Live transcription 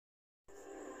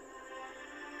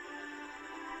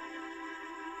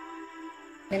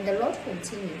When the Lord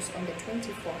continues on the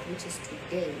 24th, which is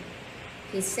today,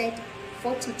 he said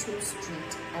 42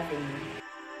 Street Avenue.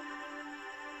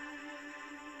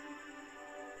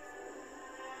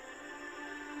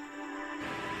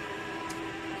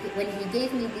 When he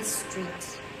gave me these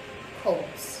street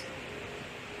codes,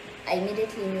 I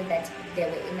immediately knew that they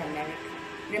were in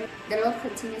America. The Lord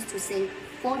continues to say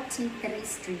 43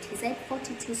 Street. He said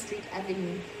 42 Street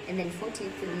Avenue and then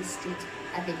 43 Street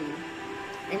Avenue.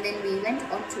 And then we went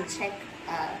on to check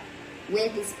where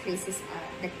these places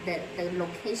are, the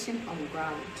location on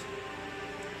ground.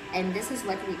 And this is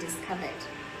what we discovered.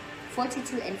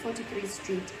 42 and 43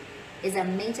 Street is a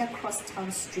major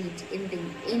crosstown street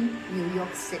in New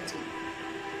York City,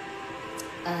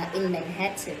 in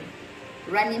Manhattan,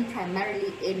 running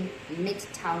primarily in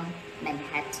Midtown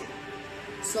Manhattan.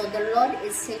 So the Lord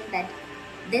is saying that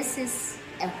this is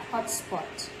a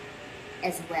hotspot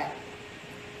as well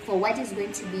for what is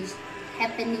going to be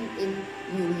happening in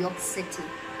New York City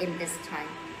in this time.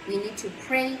 We need to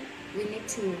pray. We need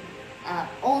to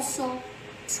also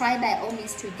try by all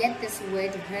means to get this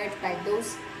word heard by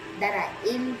those that are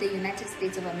in the United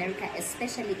States of America,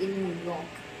 especially in New York.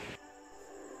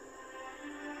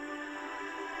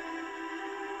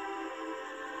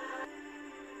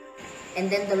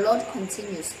 And then the Lord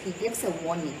continues. He gives a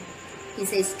warning. He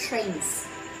says trains,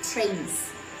 trains,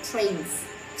 trains,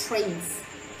 trains,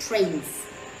 trains.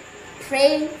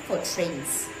 Pray for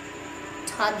trains.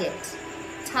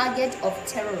 Target of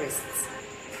terrorists.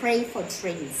 Pray for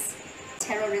trains.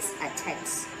 Terrorist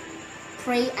attacks.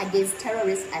 Pray against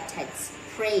terrorist attacks.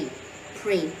 Pray.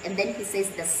 And then he says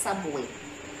the subway.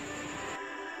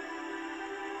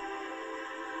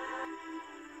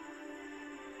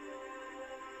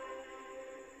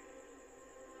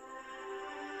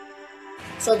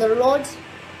 So the Lord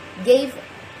gave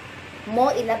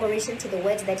more elaboration to the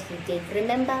words that he gave.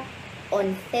 Remember,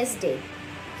 on Thursday,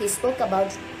 he spoke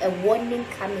about a warning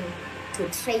coming to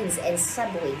trains and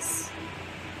subways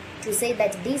to say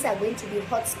that these are going to be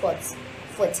hotspots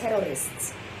for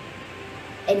terrorists.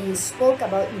 And he spoke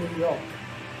about New York.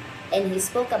 And he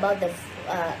spoke about the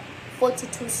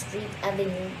 42 Street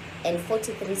Avenue and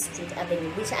 43 Street Avenue,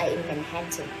 which are in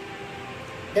Manhattan.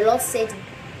 The Lord said,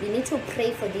 we need to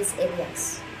pray for these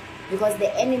areas because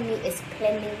the enemy is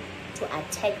planning to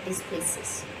attack these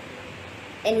places.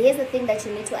 And here's the thing that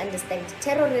you need to understand.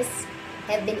 Terrorists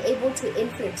have been able to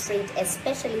infiltrate,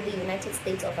 especially the United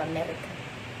States of America.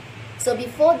 So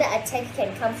before the attack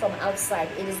can come from outside,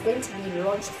 it is going to be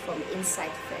launched from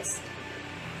inside first.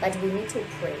 But we need to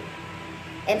pray.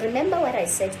 And remember what I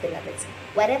said, beloved.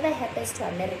 Whatever happens to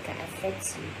America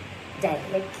affects you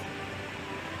directly.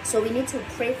 So we need to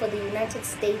pray for the United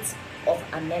States of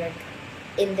America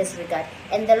in this regard.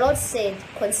 And the Lord said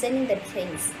concerning the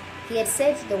trains, he had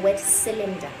said the word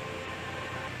cylinder.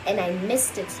 And I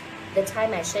missed it the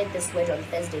time I shared this word on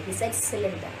Thursday. He said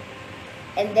cylinder.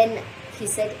 And then he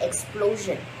said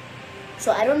explosion.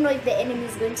 So I don't know if the enemy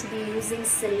is going to be using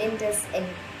cylinders and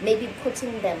maybe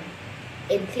putting them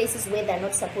in places where they're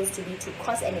not supposed to be to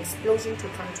cause an explosion to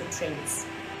come to trains.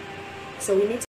 So we need to